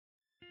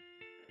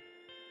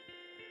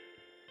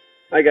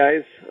Hi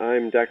guys,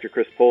 I'm Dr.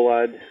 Chris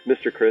Polad,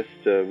 Mr. Chris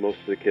to most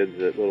of the kids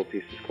at Little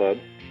Pieces Club.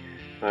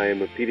 I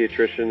am a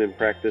pediatrician in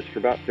practice for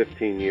about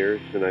 15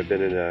 years, and I've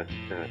been in an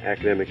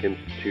academic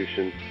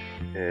institution,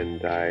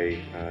 and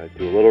I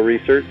do a little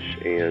research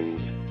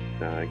and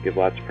give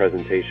lots of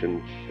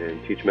presentations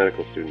and teach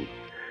medical students.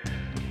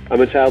 I'm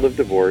a child of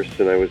divorce,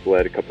 and I was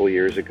led a couple of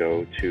years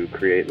ago to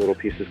create Little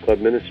Pieces Club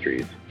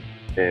Ministries.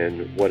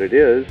 And what it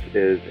is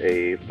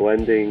a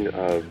blending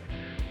of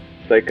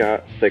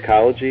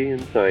psychology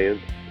and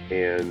science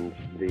and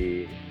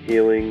the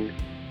healing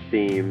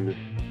themes,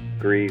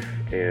 grief,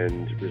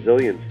 and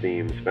resilience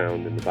themes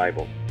found in the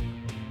Bible.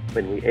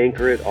 And we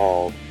anchor it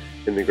all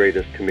in the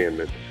greatest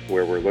commandments,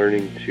 where we're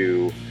learning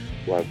to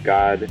love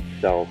God,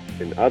 self,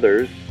 and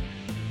others,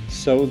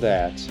 so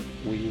that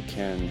we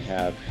can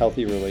have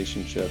healthy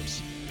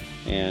relationships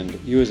and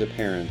you as a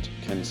parent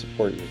can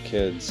support your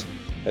kids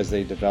as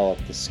they develop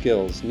the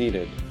skills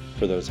needed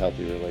for those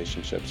healthy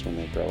relationships when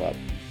they grow up.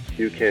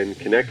 You can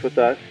connect with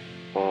us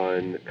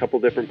on a couple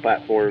different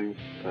platforms.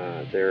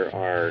 There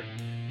are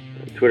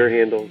Twitter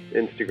handles,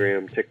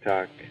 Instagram,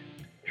 TikTok,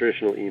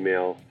 traditional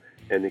email,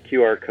 and the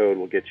QR code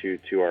will get you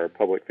to our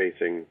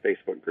public-facing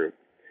Facebook group.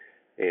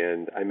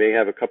 And I may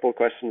have a couple of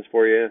questions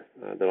for you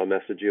that I'll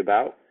message you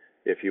about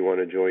if you want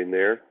to join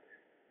there.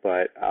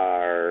 But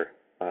our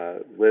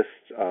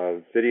list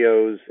of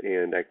videos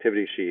and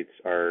activity sheets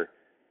are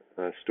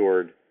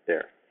stored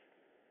there.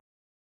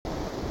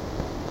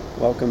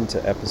 Welcome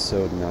to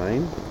episode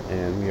 9,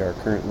 and we are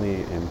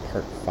currently in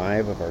part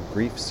 5 of our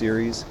grief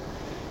series.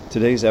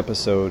 Today's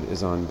episode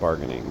is on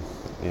bargaining,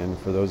 and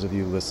for those of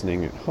you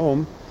listening at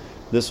home,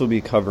 this will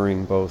be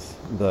covering both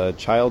the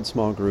child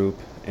small group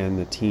and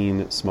the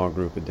teen small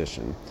group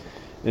edition.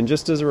 And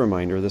just as a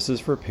reminder, this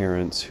is for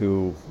parents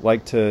who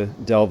like to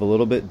delve a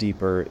little bit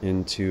deeper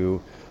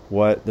into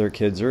what their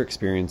kids are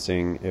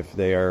experiencing if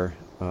they are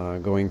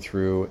going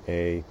through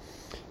a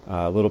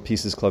Little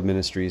Pieces Club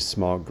Ministries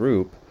small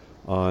group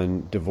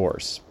on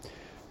divorce.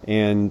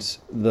 And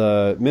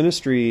the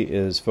ministry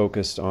is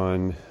focused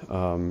on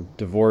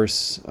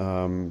divorce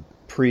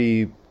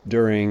pre,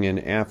 during, and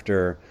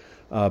after,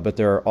 but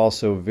there are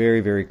also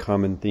very, very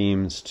common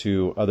themes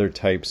to other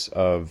types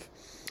of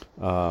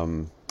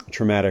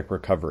traumatic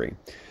recovery.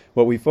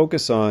 What we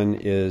focus on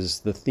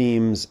is the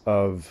themes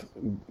of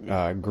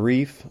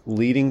grief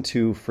leading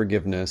to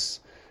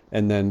forgiveness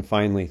and then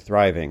finally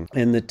thriving.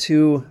 And the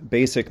two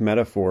basic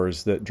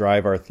metaphors that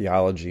drive our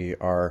theology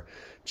are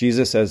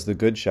Jesus as the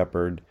Good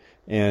Shepherd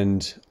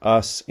and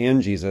us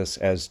and Jesus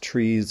as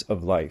trees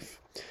of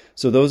life.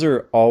 So those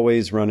are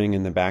always running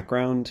in the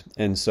background,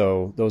 and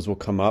so those will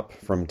come up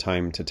from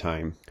time to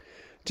time.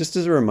 Just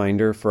as a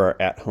reminder for our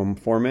at-home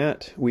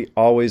format, we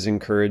always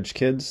encourage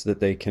kids that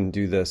they can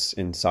do this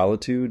in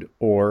solitude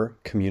or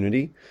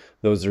community.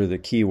 Those are the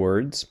key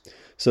words,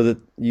 so that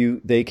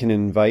they can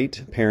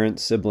invite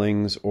parents,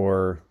 siblings,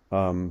 or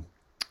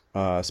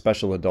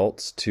special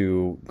adults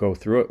to go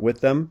through it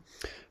with them.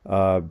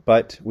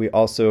 But we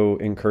also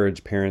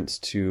encourage parents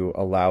to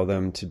allow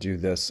them to do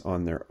this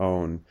on their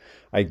own.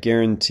 I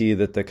guarantee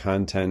that the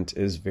content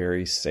is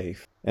very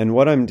safe. And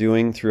what I'm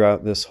doing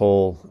throughout this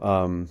whole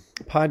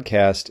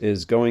podcast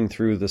is going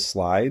through the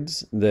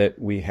slides that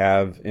we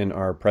have in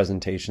our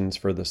presentations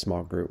for the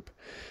small group.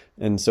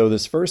 And so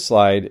this first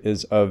slide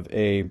is of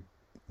a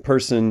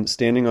person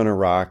standing on a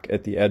rock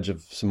at the edge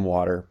of some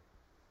water,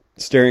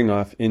 staring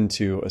off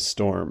into a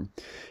storm.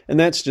 And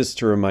that's just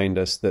to remind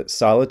us that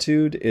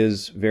solitude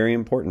is very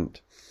important.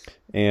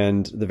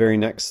 And the very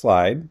next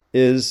slide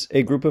is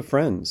a group of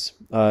friends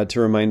to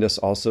remind us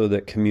also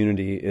that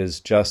community is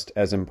just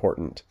as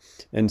important.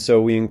 And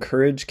so we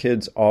encourage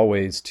kids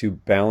always to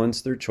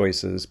balance their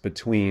choices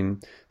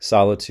between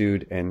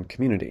solitude and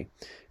community.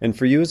 And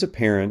for you as a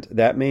parent,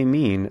 that may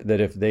mean that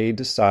if they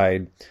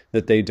decide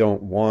that they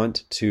don't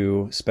want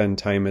to spend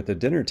time at the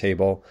dinner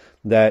table,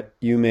 that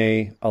you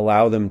may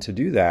allow them to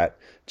do that.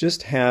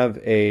 Just have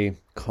a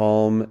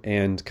calm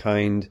and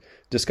kind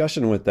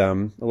discussion with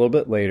them a little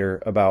bit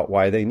later about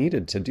why they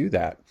needed to do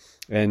that.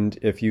 And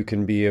if you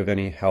can be of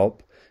any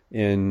help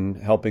in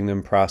helping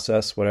them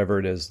process whatever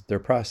it is they're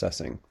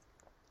processing.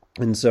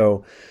 And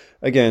so,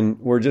 again,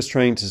 we're just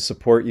trying to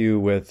support you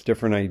with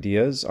different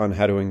ideas on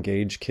how to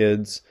engage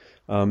kids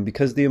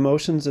because the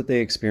emotions that they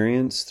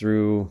experience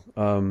through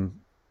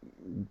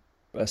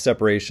a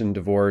separation,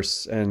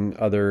 divorce, and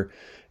other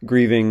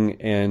grieving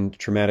and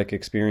traumatic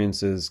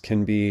experiences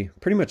can be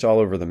pretty much all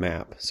over the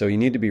map. So you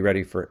need to be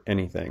ready for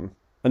anything.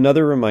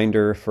 Another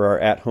reminder for our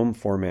at-home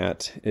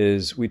format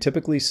is we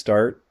typically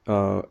start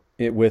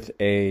it with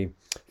a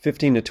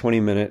 15 to 20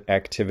 minute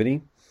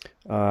activity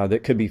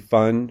that could be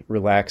fun,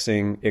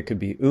 relaxing. It could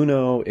be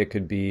Uno. It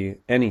could be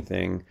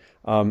anything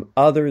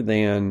other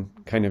than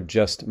kind of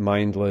just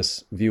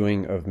mindless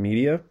viewing of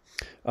media.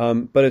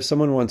 But if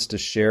someone wants to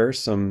share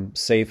some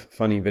safe,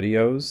 funny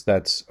videos,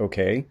 that's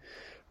okay.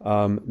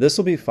 This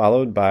will be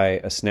followed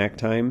by a snack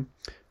time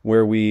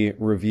where we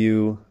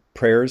review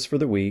prayers for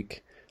the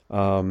week,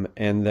 and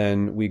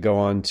then we go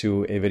on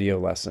to a video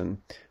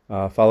lesson,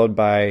 followed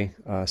by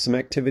some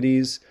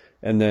activities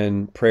and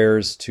then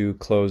prayers to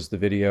close the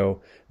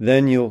video.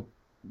 Then you'll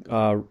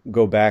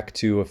go back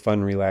to a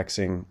fun,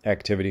 relaxing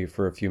activity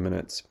for a few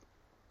minutes.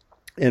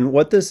 And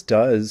what this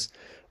does,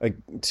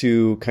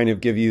 to kind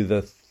of give you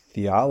the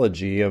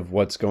theology of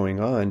what's going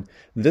on,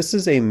 this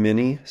is a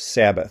mini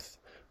Sabbath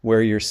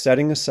where you're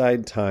setting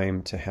aside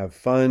time to have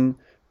fun,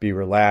 be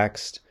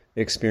relaxed,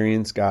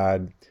 experience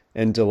God,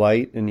 and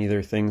delight in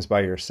either things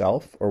by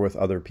yourself or with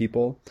other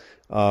people.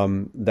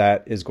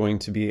 That is going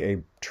to be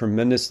a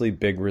tremendously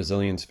big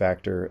resilience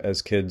factor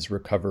as kids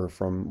recover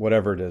from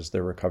whatever it is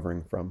they're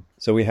recovering from.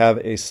 So we have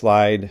a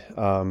slide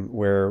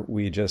where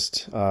we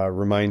just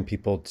remind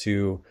people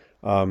to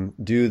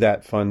do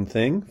that fun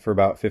thing for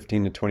about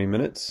 15 to 20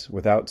 minutes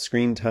without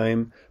screen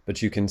time,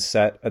 but you can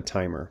set a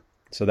timer.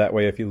 So that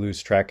way, if you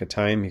lose track of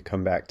time, you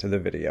come back to the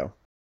video.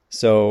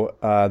 So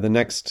the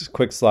next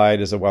quick slide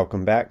is a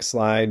welcome back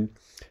slide.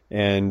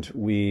 And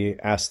we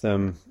ask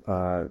them,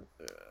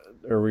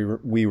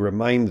 we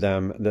remind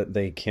them that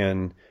they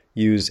can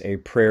use a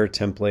prayer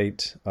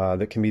template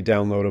that can be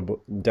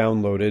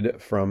downloaded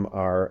from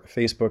our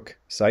Facebook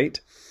site.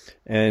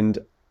 And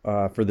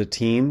for the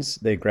teens,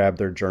 they grab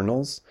their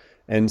journals.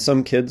 And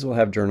some kids will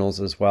have journals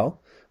as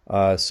well.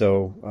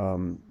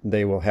 So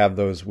they will have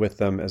those with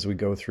them as we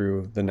go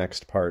through the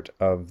next part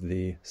of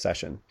the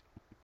session.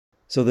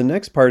 So the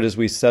next part as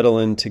we settle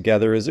in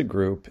together as a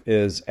group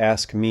is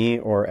ask me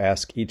or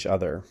ask each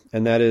other.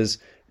 And that is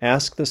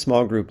ask the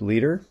small group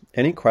leader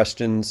any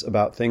questions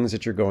about things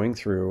that you're going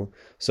through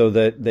so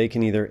that they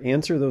can either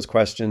answer those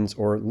questions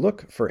or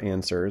look for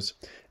answers.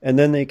 And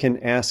then they can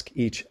ask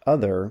each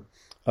other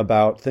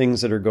about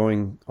things that are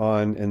going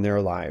on in their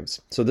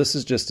lives. So this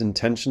is just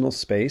intentional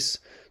space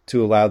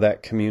to allow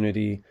that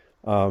community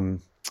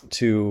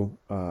to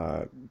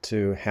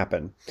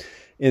happen.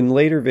 In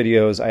later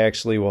videos, I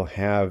actually will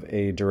have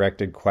a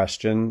directed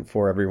question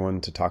for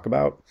everyone to talk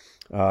about.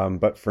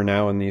 But for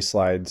now in these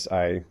slides,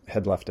 I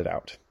had left it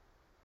out.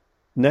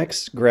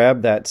 Next,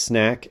 grab that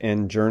snack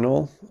and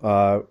journal,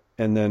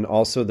 and then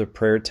also the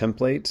prayer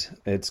template.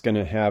 It's going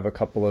to have a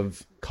couple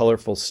of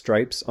colorful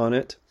stripes on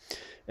it.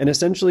 And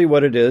essentially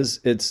what it is,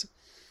 it's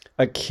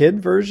a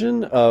kid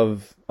version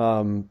of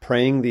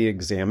praying the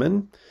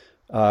examen,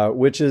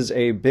 which is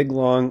a big,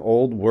 long,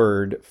 old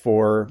word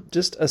for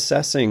just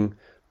assessing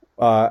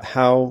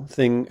how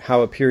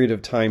a period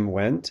of time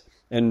went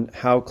and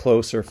how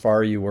close or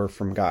far you were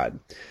from God.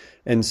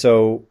 And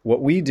so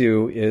what we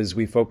do is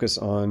we focus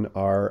on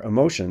our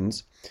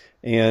emotions,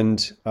 and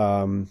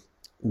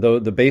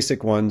the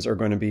basic ones are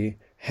going to be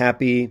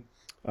happy,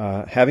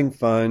 having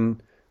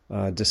fun,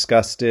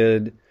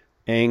 disgusted,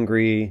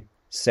 angry,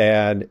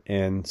 sad,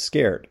 and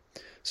scared.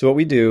 So what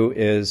we do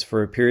is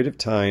for a period of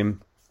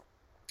time,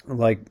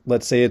 like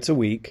let's say it's a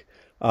week,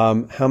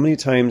 how many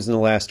times in the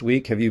last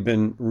week have you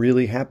been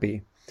really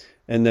happy?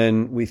 And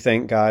then we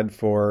thank God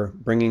for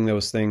bringing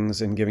those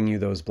things and giving you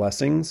those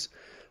blessings.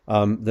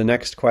 The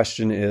next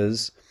question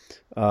is,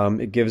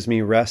 it gives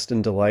me rest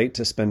and delight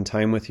to spend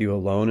time with you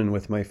alone and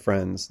with my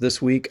friends.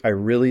 This week I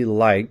really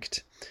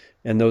liked,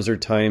 and those are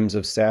times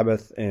of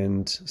Sabbath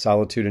and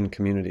solitude and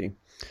community.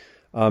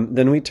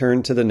 Then we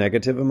turn to the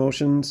negative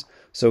emotions.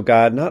 So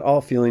God, not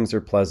all feelings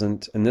are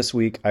pleasant, and this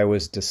week I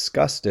was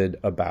disgusted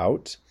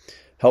about.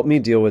 Help me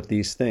deal with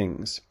these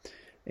things.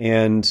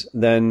 And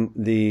then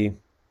the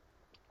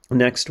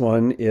next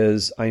one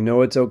is, I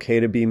know it's okay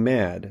to be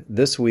mad.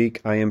 This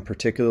week I am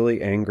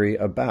particularly angry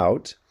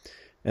about.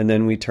 And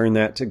then we turn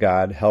that to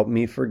God. Help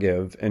me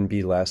forgive and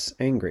be less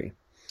angry.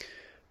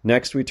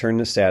 Next we turn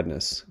to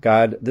sadness.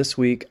 God, this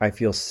week I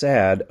feel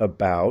sad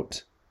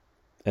about,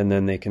 and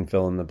then they can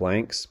fill in the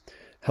blanks.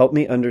 Help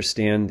me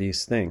understand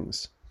these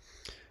things.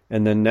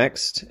 And then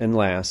next and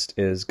last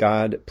is,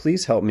 God,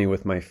 please help me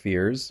with my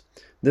fears.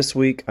 This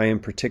week I am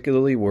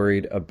particularly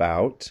worried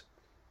about,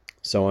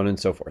 so on and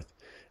so forth.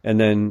 And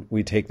then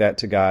we take that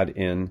to God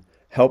in,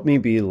 help me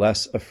be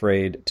less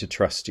afraid to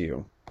trust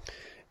you.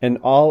 And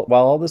while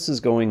all this is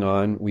going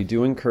on, we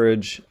do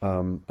encourage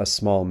a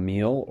small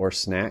meal or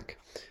snack.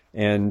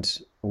 And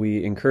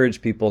we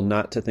encourage people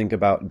not to think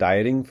about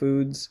dieting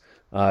foods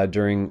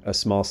during a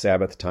small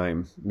Sabbath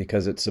time,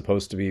 because it's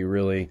supposed to be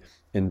really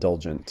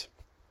indulgent.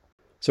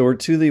 So we're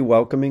to the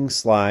welcoming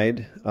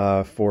slide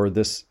for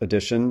this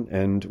edition,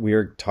 and we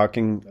are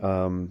talking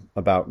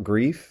about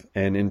grief,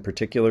 and in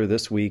particular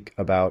this week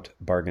about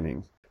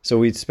bargaining. So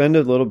we'd spend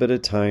a little bit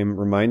of time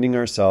reminding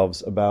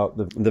ourselves about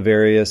the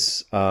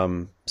various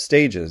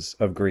stages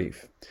of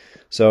grief.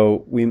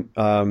 So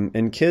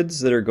and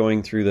kids that are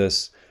going through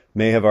this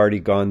may have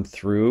already gone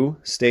through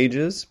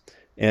stages,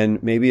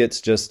 and maybe it's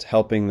just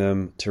helping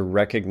them to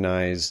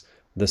recognize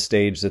the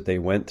stage that they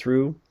went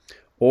through,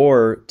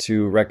 or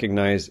to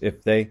recognize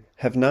if they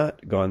have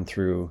not gone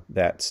through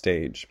that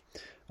stage.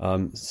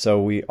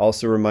 So we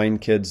also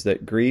remind kids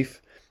that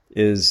grief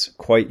is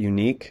quite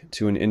unique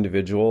to an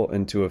individual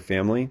and to a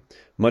family,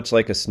 much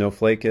like a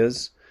snowflake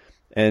is.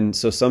 And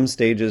so some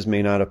stages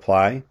may not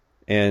apply,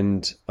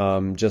 and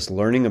just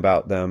learning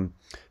about them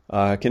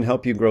can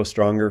help you grow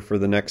stronger for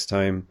the next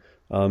time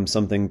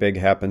something big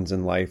happens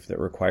in life that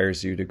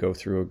requires you to go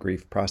through a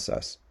grief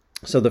process.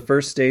 So the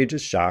first stage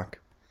is shock,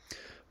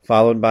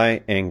 followed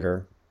by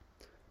anger,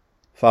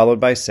 followed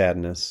by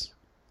sadness,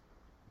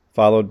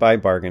 followed by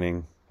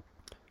bargaining,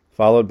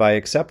 followed by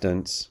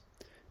acceptance.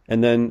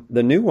 And then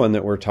the new one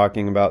that we're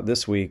talking about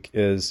this week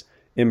is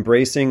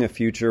embracing a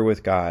future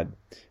with God.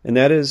 And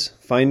that is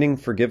finding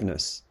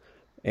forgiveness.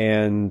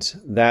 And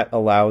that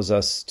allows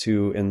us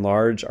to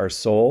enlarge our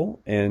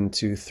soul and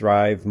to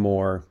thrive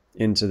more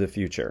into the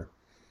future.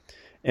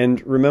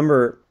 And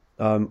remember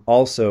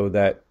also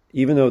that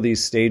even though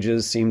these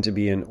stages seem to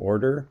be in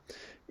order,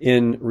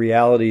 in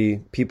reality,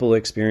 people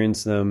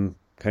experience them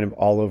kind of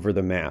all over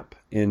the map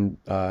in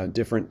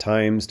different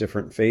times,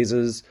 different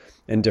phases,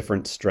 and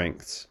different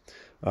strengths.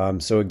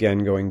 So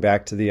again, going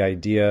back to the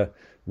idea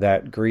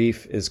that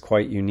grief is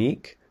quite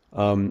unique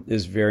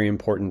is very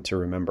important to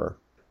remember.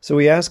 So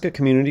we ask a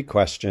community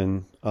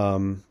question,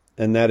 and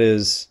that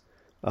is,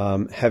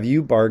 have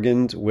you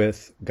bargained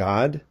with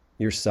God,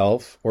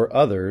 yourself, or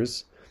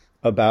others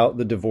about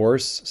the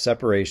divorce,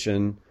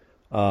 separation,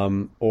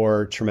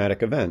 or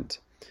traumatic event?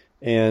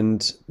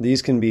 And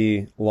these can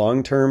be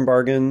long-term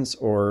bargains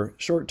or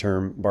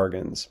short-term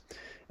bargains.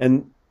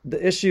 And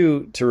the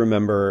issue to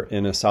remember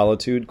in a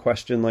solitude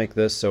question like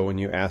this, so when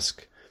you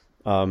ask,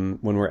 when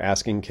we're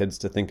asking kids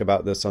to think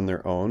about this on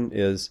their own,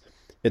 is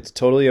it's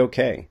totally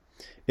okay.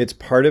 It's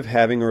part of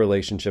having a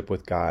relationship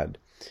with God,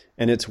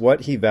 and it's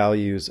what He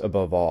values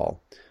above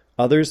all.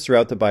 Others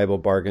throughout the Bible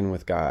bargain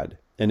with God,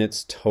 and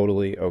it's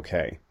totally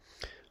okay.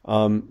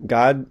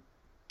 God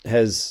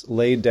has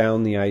laid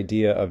down the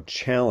idea of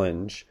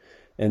challenge,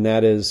 and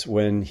that is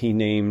when He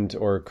named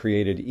or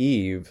created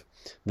Eve.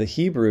 The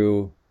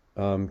Hebrew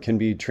can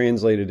be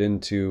translated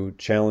into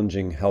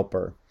challenging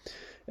helper.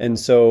 And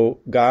so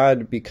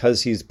God,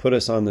 because He's put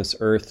us on this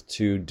earth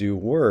to do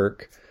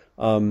work,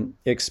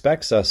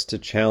 expects us to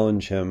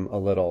challenge Him a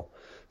little.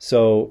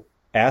 So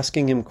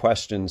asking Him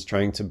questions,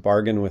 trying to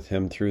bargain with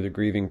Him through the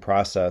grieving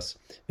process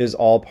is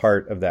all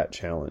part of that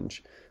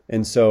challenge.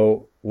 And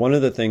so one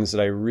of the things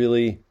that I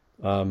really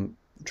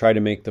try to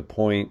make the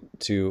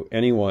point to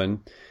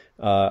anyone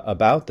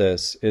about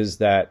this is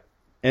that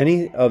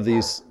any of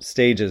these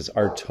stages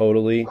are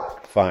totally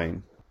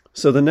fine.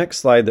 So the next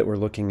slide that we're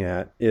looking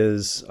at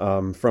is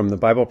from the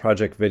Bible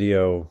Project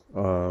video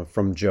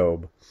from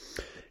Job.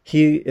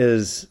 He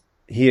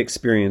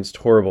experienced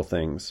horrible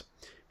things.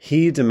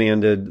 He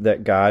demanded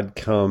that God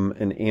come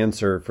and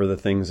answer for the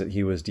things that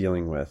he was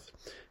dealing with.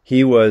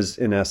 He was,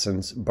 in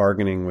essence,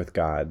 bargaining with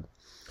God.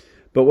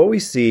 But what we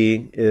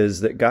see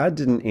is that God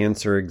didn't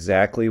answer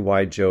exactly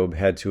why Job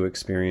had to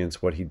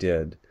experience what he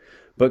did.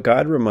 But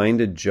God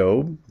reminded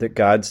Job that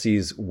God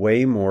sees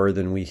way more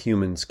than we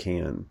humans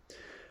can.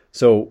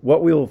 So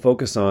what we will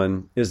focus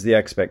on is the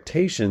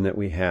expectation that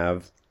we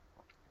have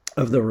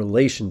of the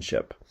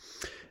relationship.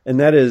 And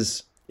that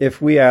is,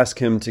 if we ask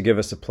Him to give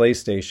us a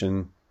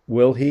PlayStation,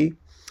 will He?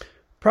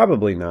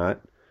 Probably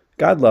not.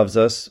 God loves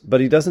us, but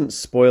He doesn't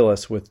spoil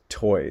us with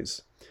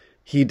toys.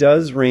 He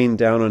does rain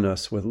down on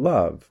us with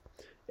love.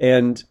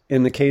 And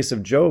in the case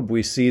of Job,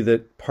 we see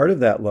that part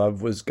of that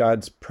love was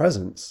God's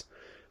presence.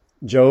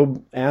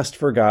 Job asked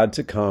for God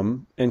to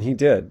come, and He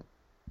did.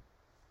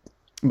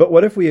 But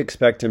what if we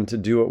expect Him to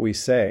do what we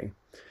say?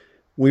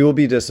 We will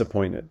be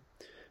disappointed.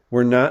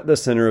 We're not the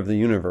center of the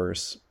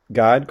universe.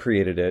 God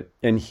created it,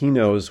 and He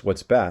knows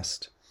what's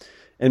best.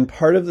 And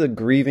part of the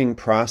grieving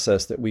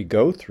process that we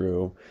go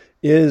through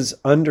is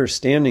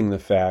understanding the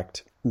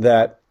fact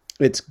that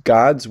it's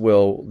God's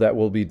will that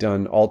will be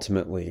done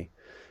ultimately.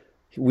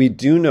 We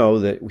do know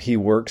that He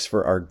works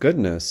for our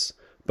goodness,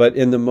 but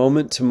in the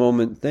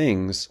moment-to-moment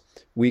things,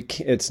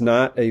 it's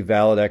not a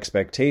valid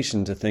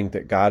expectation to think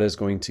that God is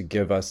going to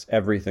give us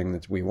everything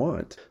that we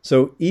want.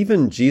 So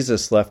even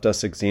Jesus left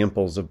us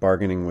examples of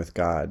bargaining with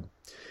God.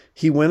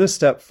 He went a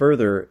step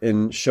further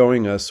in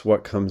showing us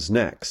what comes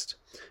next,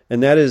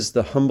 and that is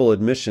the humble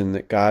admission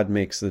that God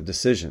makes the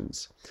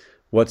decisions.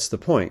 What's the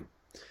point?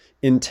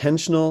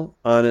 Intentional,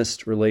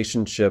 honest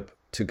relationship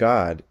to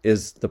God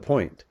is the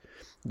point.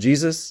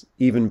 Jesus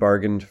even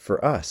bargained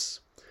for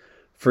us.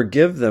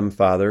 Forgive them,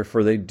 Father,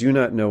 for they do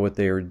not know what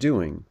they are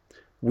doing.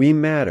 We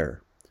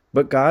matter,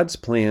 but God's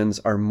plans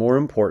are more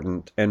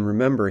important, and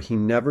remember, He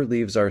never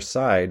leaves our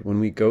side when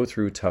we go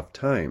through tough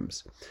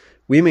times.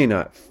 We may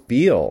not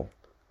feel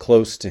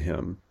close to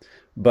Him,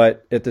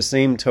 but at the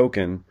same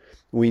token,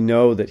 we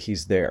know that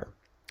He's there.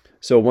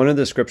 So one of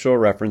the scriptural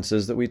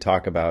references that we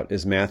talk about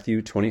is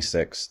Matthew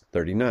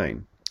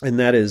 26:39. And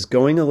that is,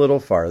 going a little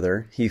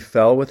farther, he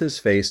fell with his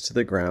face to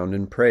the ground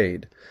and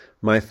prayed,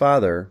 "My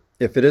Father,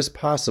 if it is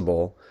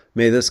possible,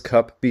 may this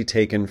cup be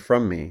taken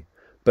from me,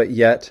 but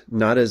yet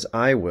not as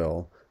I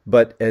will,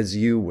 but as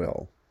you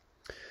will."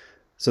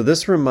 So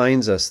this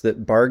reminds us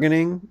that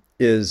bargaining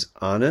is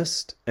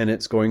honest, and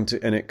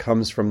it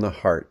comes from the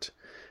heart.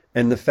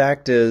 And the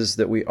fact is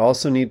that we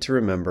also need to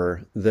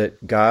remember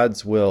that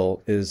God's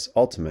will is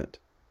ultimate,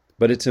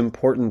 but it's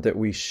important that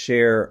we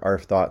share our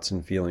thoughts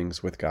and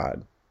feelings with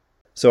God.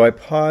 So I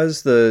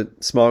pause the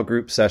small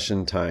group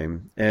session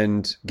time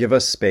and give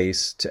us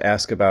space to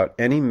ask about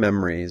any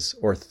memories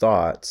or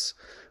thoughts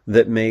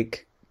that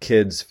make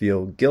kids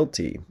feel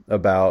guilty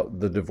about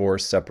the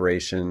divorce,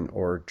 separation,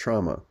 or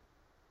trauma.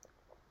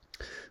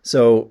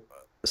 So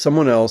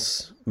someone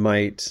else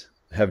might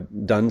have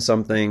done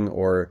something,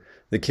 or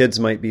the kids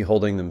might be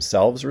holding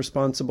themselves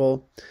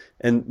responsible.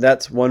 And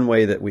that's one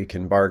way that we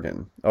can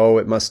bargain. Oh,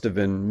 it must have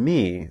been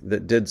me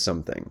that did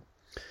something.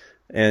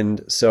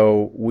 And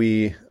so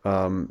we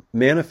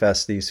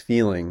manifest these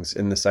feelings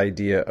in this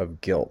idea of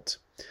guilt.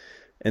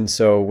 And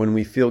so when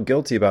we feel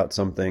guilty about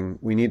something,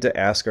 we need to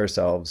ask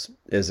ourselves,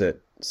 is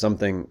it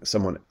something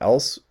someone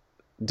else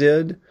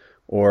did?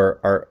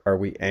 Or are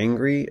we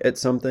angry at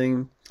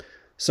something?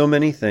 So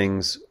many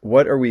things.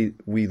 What are we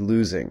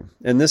losing?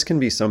 And this can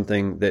be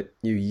something that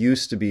you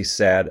used to be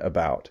sad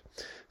about.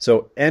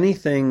 So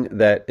anything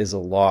that is a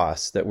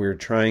loss that we're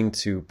trying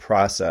to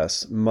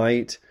process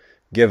might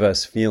give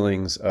us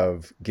feelings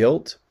of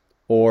guilt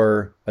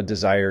or a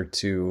desire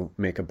to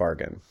make a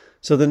bargain.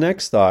 So the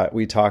next thought,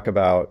 we talk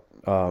about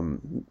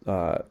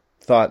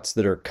thoughts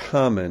that are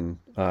common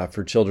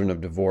for children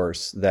of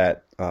divorce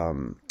that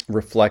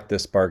reflect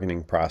this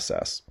bargaining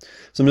process.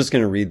 So I'm just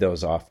going to read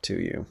those off to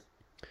you.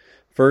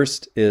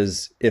 First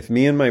is, if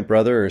me and my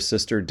brother or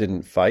sister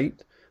didn't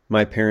fight,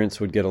 my parents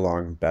would get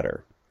along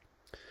better.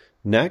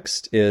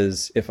 Next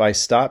is, if I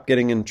stop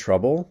getting in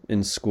trouble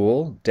in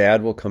school,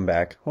 Dad will come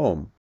back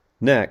home.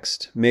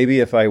 Next, maybe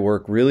if I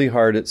work really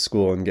hard at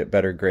school and get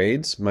better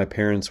grades, my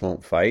parents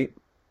won't fight.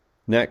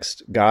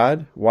 Next,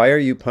 God, why are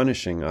you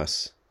punishing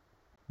us?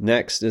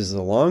 Next is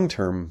the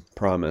long-term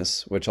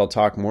promise, which I'll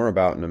talk more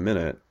about in a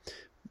minute,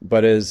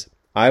 but is,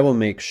 I will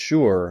make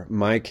sure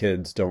my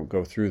kids don't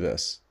go through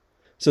this.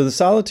 So the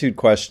solitude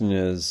question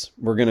is,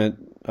 we're going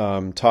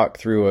to talk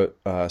through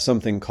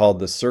something called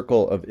the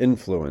circle of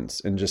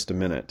influence in just a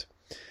minute.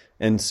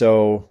 And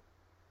so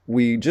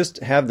we just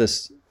have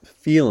this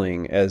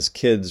feeling as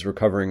kids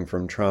recovering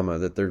from trauma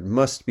that there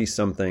must be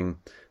something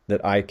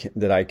that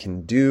I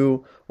can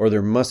do, or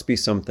there must be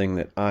something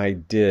that I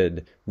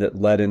did that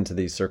led into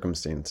these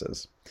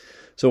circumstances.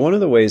 So one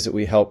of the ways that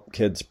we help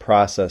kids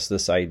process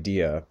this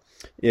idea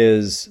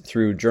is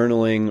through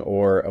journaling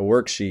or a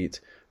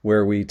worksheet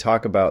where we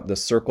talk about the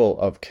circle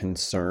of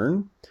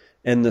concern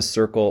and the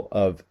circle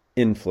of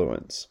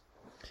influence.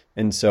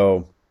 And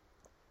so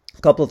a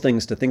couple of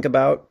things to think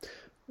about.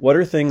 What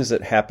are things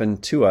that happen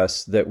to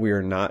us that we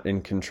are not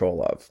in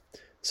control of?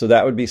 So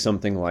that would be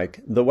something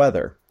like the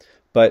weather.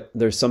 But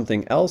there's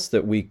something else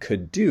that we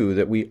could do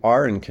that we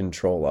are in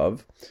control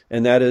of,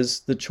 and that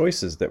is the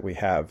choices that we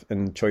have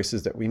and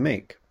choices that we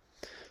make.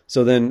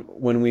 So then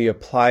when we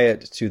apply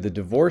it to the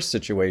divorce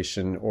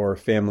situation or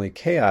family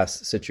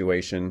chaos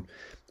situation,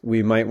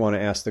 we might want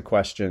to ask the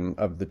question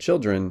of the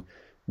children,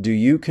 do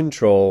you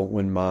control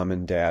when mom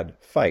and dad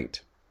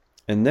fight?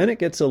 And then it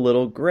gets a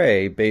little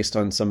gray based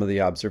on some of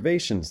the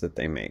observations that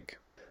they make.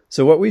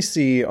 So what we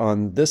see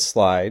on this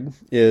slide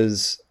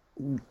is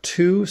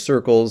two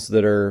circles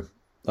that are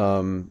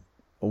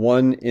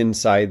one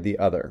inside the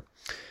other.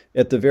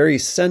 At the very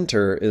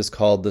center is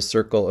called the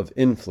circle of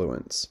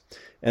influence.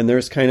 And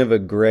there's kind of a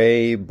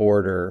gray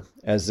border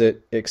as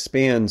it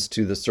expands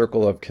to the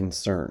circle of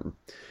concern.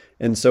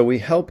 And so we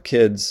help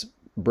kids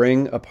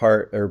bring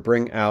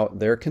out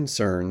their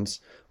concerns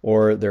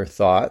or their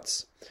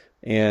thoughts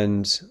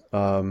and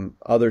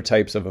other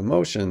types of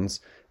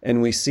emotions,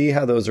 and we see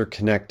how those are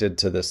connected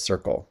to this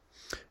circle.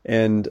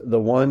 And the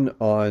one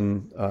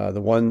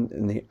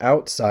in the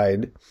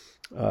outside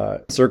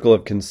circle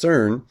of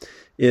concern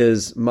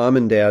is mom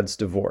and dad's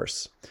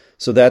divorce.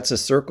 So that's a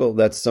circle,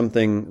 that's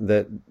something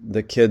that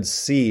the kids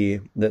see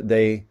that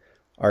they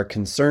are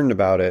concerned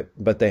about it,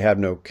 but they have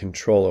no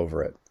control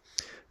over it.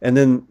 And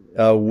then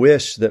a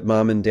wish that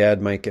mom and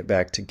dad might get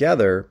back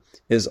together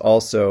is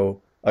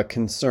also a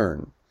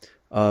concern.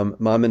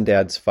 Mom and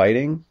dad's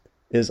fighting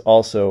is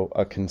also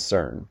a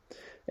concern.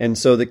 And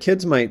so the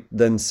kids might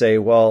then say,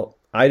 well,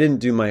 I didn't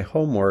do my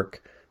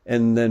homework,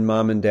 and then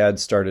mom and dad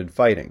started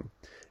fighting.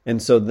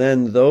 And so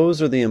then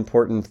those are the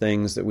important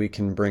things that we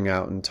can bring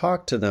out and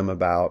talk to them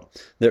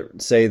about,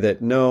 that say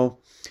that, no,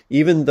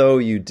 even though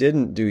you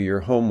didn't do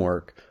your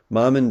homework,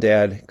 mom and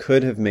dad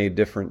could have made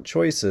different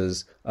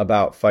choices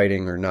about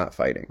fighting or not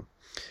fighting.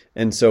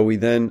 And so we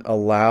then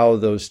allow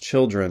those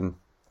children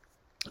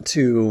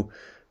to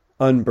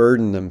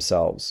unburden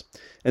themselves.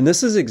 And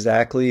this is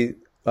exactly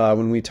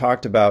when we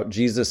talked about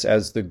Jesus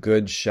as the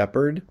good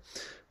shepherd.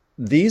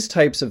 These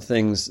types of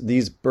things,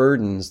 these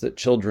burdens that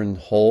children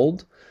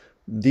hold,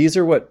 these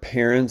are what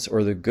parents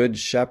or the good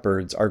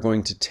shepherds are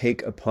going to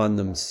take upon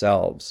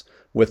themselves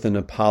with an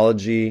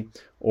apology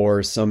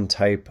or some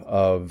type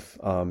of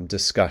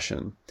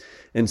discussion.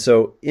 And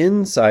so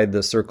inside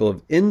the circle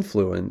of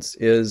influence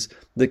is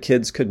the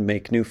kids could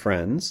make new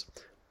friends,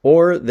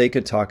 or they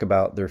could talk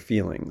about their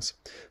feelings.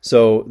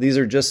 So these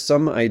are just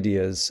some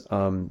ideas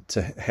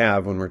to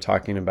have when we're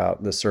talking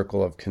about the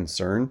circle of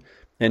concern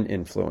and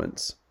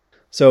influence.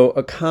 So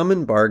a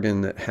common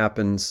bargain that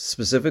happens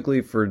specifically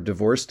for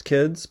divorced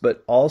kids,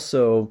 but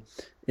also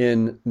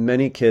in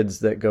many kids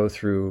that go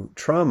through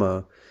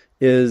trauma,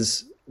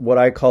 is what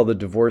I call the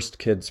divorced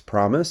kids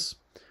promise,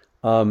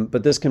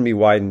 but this can be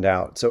widened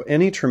out. So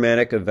any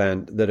traumatic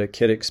event that a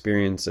kid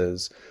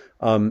experiences,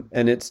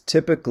 and it's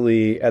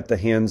typically at the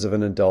hands of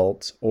an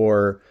adult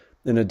or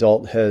an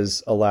adult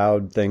has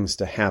allowed things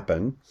to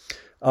happen,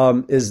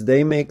 is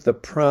they make the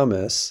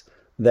promise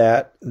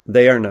that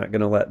they are not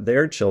going to let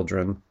their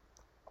children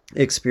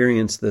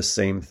experience this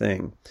same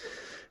thing.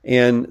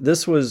 And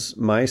this was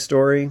my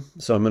story,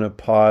 so I'm going to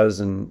pause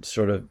and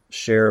sort of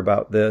share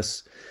about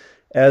this.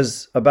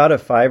 As about a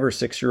 5 or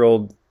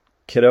 6-year-old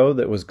kiddo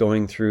that was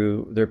going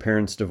through their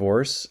parents'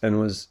 divorce and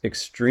was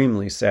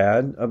extremely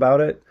sad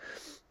about it,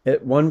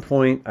 at one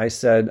point I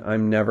said,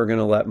 I'm never going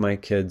to let my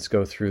kids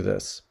go through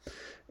this.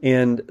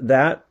 And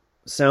that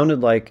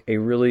sounded like a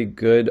really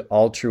good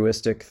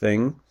altruistic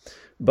thing.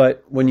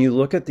 But when you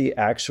look at the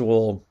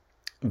actual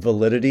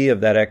validity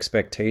of that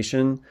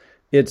expectation,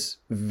 it's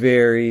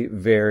very,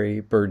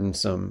 very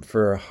burdensome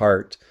for a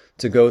heart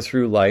to go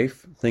through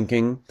life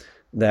thinking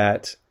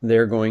that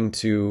they're going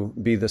to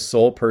be the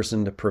sole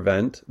person to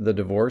prevent the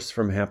divorce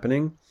from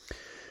happening.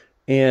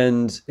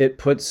 And it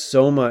puts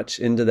so much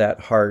into that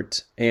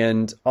heart.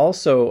 And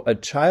also, a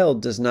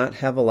child does not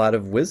have a lot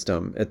of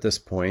wisdom at this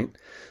point.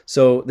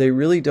 So they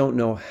really don't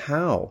know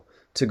how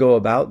to go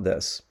about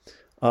this.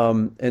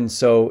 And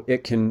so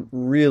it can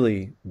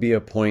really be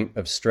a point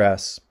of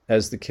stress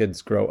as the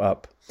kids grow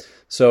up.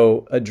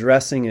 So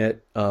addressing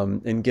it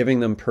and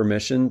giving them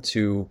permission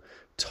to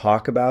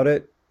talk about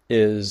it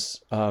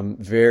is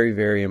very,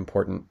 very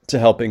important to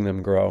helping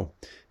them grow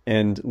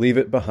and leave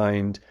it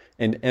behind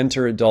and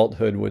enter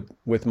adulthood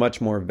with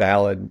much more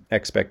valid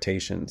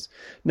expectations.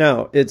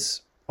 Now,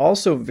 it's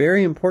also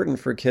very important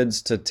for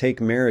kids to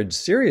take marriage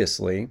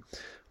seriously,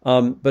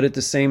 but at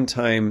the same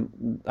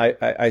time,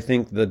 I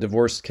think the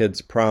divorced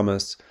kid's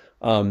promise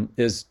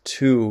is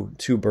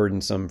too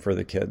burdensome for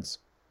the kids.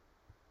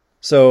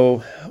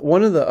 So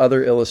one of the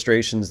other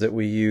illustrations that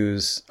we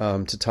use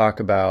to talk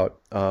about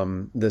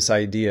this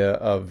idea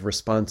of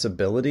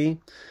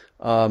responsibility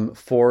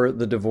for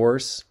the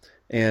divorce,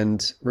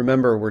 and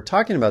remember, we're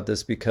talking about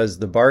this because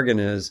the bargain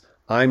is,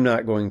 I'm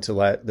not going to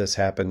let this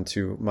happen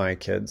to my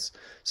kids.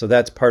 So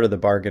that's part of the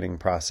bargaining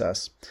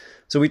process.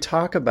 So we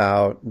talk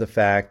about the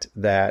fact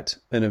that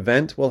an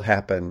event will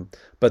happen,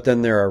 but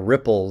then there are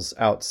ripples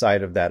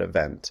outside of that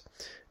event.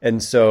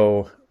 And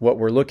so what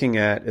we're looking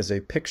at is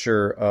a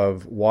picture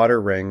of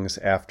water rings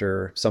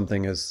after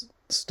something has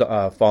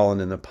fallen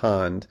in the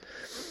pond.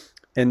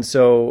 And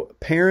so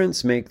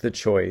parents make the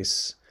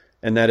choice,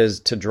 and that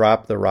is to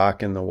drop the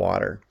rock in the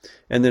water.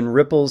 And then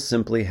ripples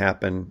simply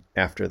happen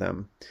after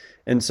them.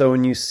 And so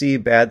when you see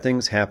bad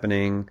things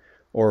happening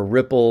or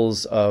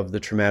ripples of the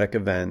traumatic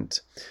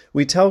event,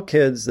 we tell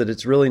kids that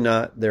it's really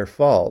not their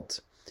fault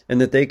and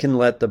that they can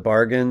let the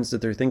bargains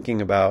that they're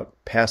thinking about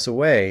pass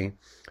away,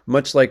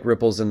 much like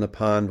ripples in the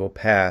pond will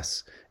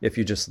pass if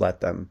you just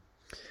let them,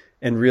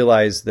 and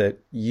realize that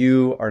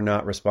you are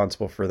not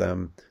responsible for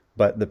them,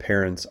 but the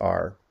parents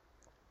are.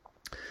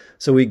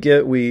 So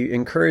we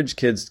encourage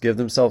kids to give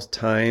themselves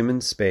time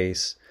and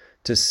space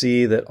to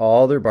see that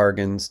all their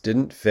bargains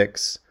didn't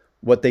fix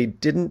what they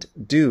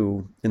didn't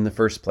do in the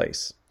first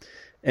place.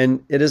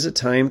 And it is a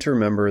time to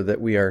remember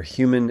that we are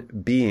human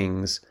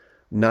beings,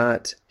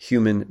 not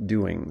human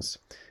doings,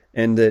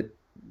 and that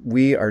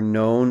we are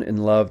known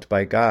and loved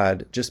by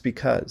God just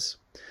because.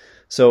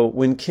 So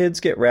when kids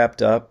get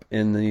wrapped up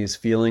in these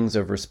feelings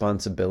of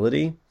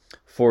responsibility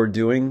for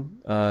doing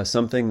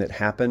something that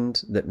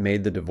happened that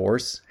made the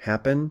divorce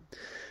happen,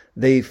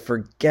 they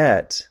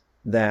forget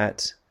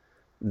that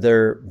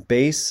their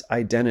base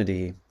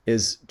identity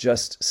is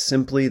just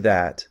simply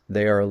that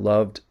they are a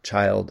loved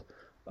child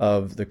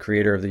of the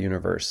creator of the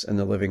universe and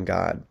the living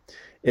God.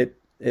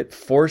 It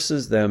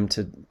forces them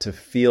to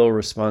feel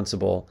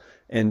responsible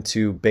and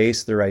to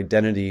base their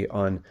identity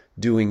on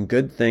doing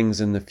good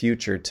things in the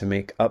future to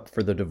make up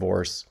for the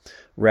divorce,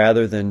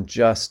 rather than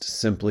just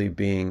simply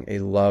being a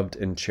loved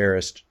and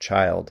cherished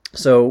child.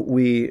 So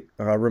we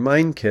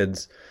remind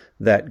kids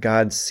that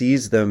God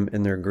sees them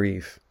in their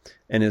grief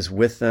and is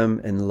with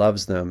them and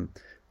loves them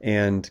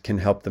and can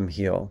help them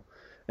heal.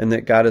 And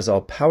that God is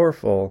all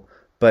powerful,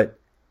 but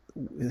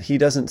He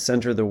doesn't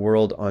center the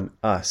world on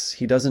us.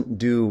 He doesn't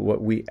do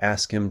what we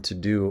ask Him to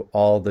do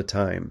all the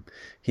time.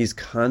 He's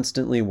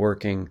constantly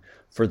working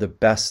for the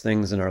best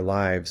things in our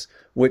lives,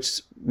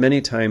 which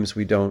many times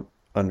we don't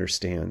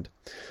understand.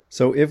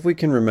 So if we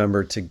can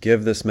remember to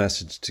give this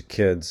message to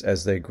kids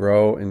as they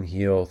grow and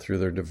heal through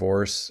their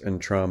divorce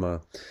and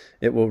trauma,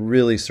 it will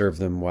really serve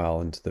them well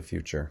into the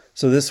future.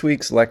 So this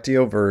week's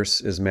Lectio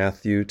verse is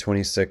Matthew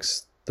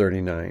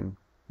 26:39.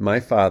 My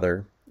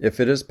Father, if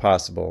it is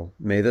possible,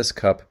 may this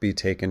cup be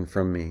taken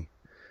from me,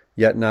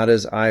 yet not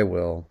as I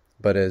will,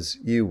 but as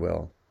you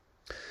will.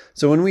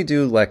 So when we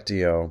do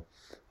Lectio,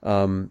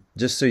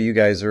 just so you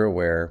guys are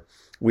aware,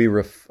 we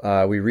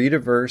read a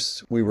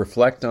verse, we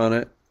reflect on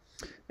it,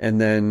 and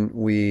then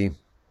we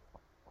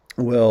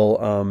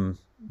will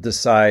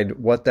decide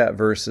what that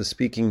verse is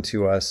speaking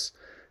to us,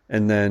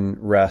 and then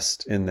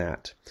rest in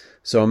that.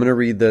 So I'm going to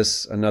read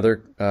this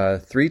another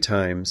 3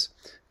 times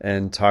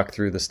and talk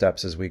through the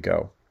steps as we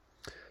go.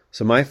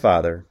 So, my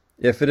Father,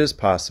 if it is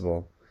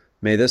possible,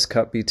 may this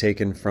cup be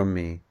taken from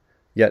me,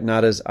 yet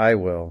not as I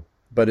will,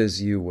 but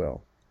as you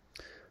will.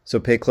 So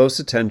pay close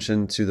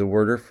attention to the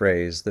word or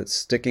phrase that's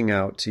sticking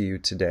out to you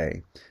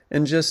today,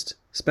 and just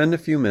spend a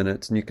few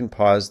minutes, and you can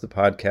pause the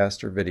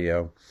podcast or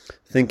video,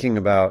 thinking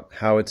about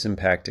how it's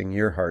impacting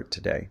your heart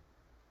today.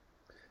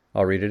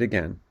 I'll read it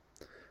again.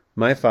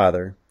 My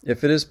Father,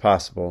 if it is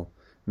possible,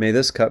 may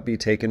this cup be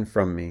taken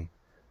from me,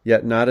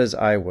 yet not as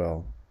I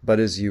will, but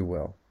as you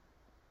will.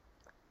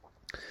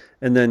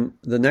 And then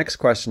the next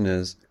question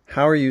is,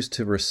 how are you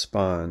to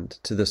respond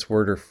to this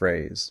word or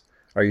phrase?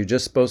 Are you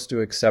just supposed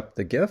to accept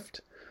the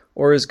gift,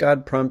 or is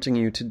God prompting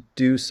you to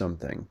do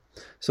something?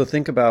 So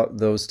think about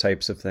those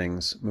types of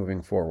things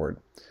moving forward.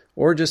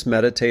 Or just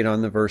meditate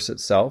on the verse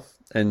itself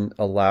and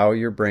allow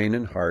your brain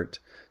and heart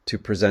to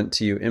present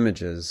to you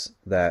images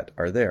that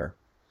are there.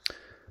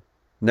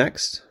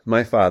 Next,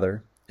 my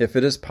Father, if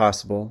it is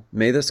possible,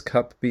 may this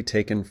cup be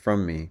taken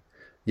from me,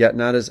 yet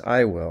not as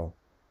I will,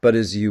 but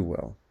as you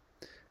will.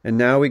 And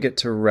now we get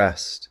to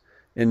rest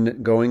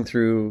in going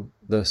through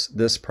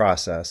this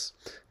process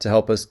to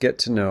help us get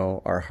to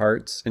know our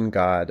hearts and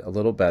God a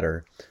little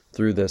better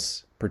through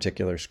this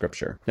particular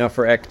scripture. Now,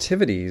 for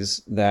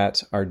activities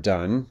that are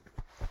done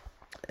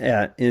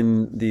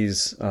in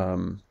these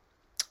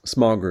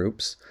small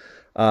groups,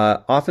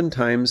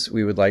 oftentimes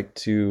we would like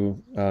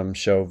to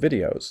show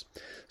videos.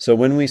 So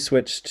when we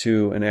switched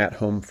to an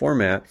at-home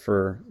format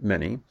for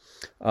many,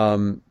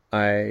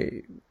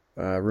 I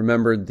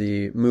remembered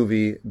the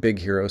movie Big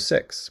Hero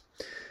 6.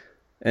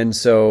 And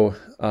so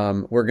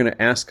we're going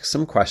to ask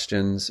some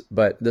questions,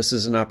 but this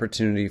is an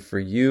opportunity for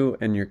you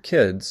and your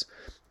kids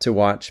to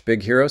watch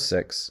Big Hero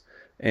 6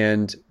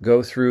 and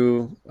go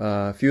through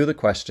a few of the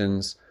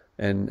questions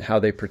and how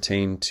they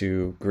pertain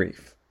to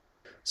grief.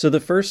 So the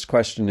first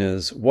question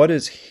is, what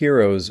is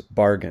Hero's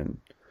bargain?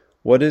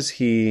 What is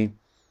he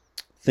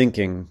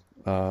thinking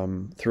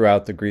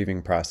throughout the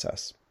grieving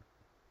process?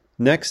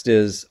 Next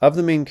is, of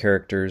the main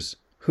characters,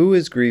 who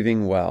is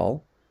grieving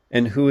well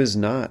and who is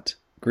not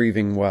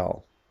grieving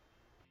well?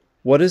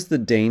 What is the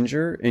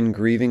danger in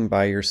grieving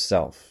by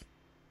yourself?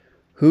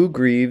 Who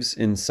grieves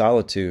in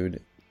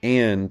solitude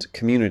and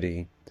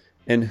community,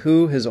 and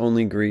who has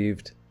only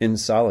grieved in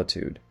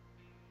solitude?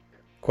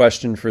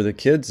 Question for the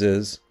kids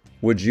is,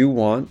 would you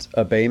want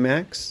a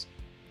Baymax,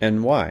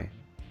 and why?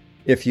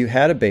 If you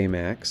had a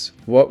Baymax,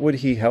 what would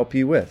he help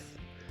you with?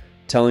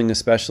 Telling a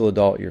special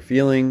adult your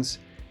feelings,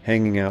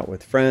 hanging out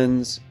with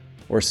friends,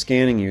 or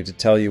scanning you to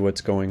tell you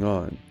what's going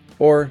on,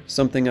 or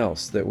something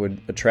else that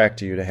would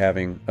attract you to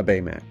having a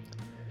Baymax?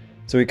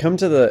 So we come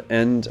to the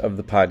end of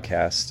the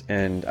podcast,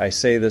 and I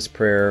say this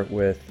prayer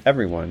with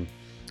everyone,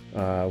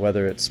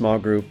 whether it's small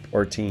group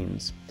or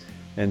teens.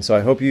 And so I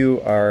hope you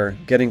are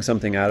getting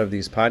something out of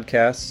these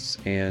podcasts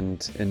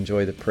and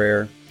enjoy the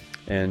prayer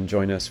and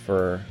join us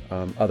for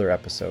other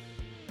episodes.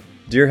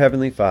 Dear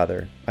Heavenly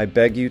Father, I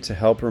beg you to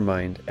help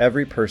remind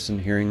every person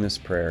hearing this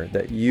prayer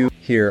that you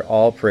hear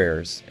all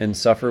prayers and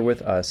suffer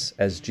with us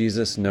as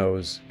Jesus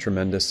knows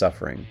tremendous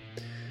suffering.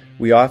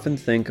 We often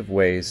think of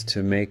ways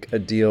to make a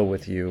deal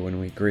with you when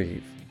we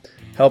grieve.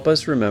 Help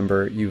us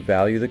remember you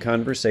value the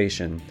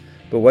conversation,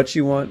 but what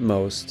you want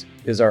most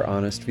is our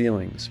honest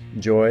feelings: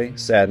 joy,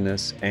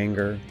 sadness,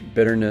 anger,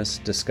 bitterness,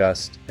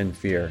 disgust, and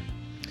fear.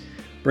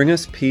 Bring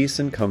us peace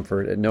and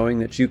comfort at knowing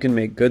that you can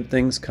make good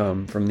things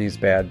come from these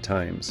bad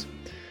times.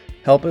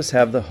 Help us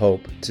have the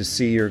hope to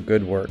see your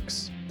good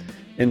works.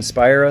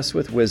 Inspire us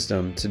with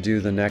wisdom to do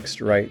the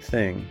next right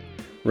thing,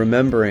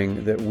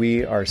 remembering that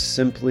we are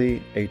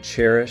simply a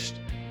cherished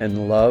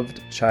and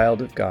loved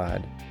child of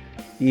God,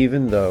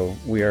 even though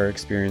we are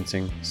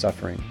experiencing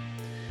suffering.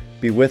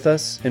 Be with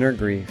us in our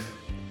grief,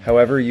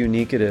 however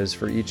unique it is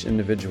for each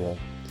individual.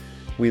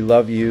 We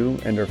love you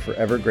and are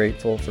forever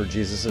grateful for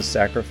Jesus'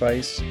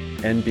 sacrifice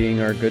and being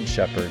our good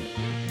shepherd.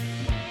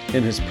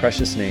 In his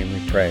precious name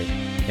we pray.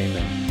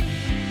 Amen.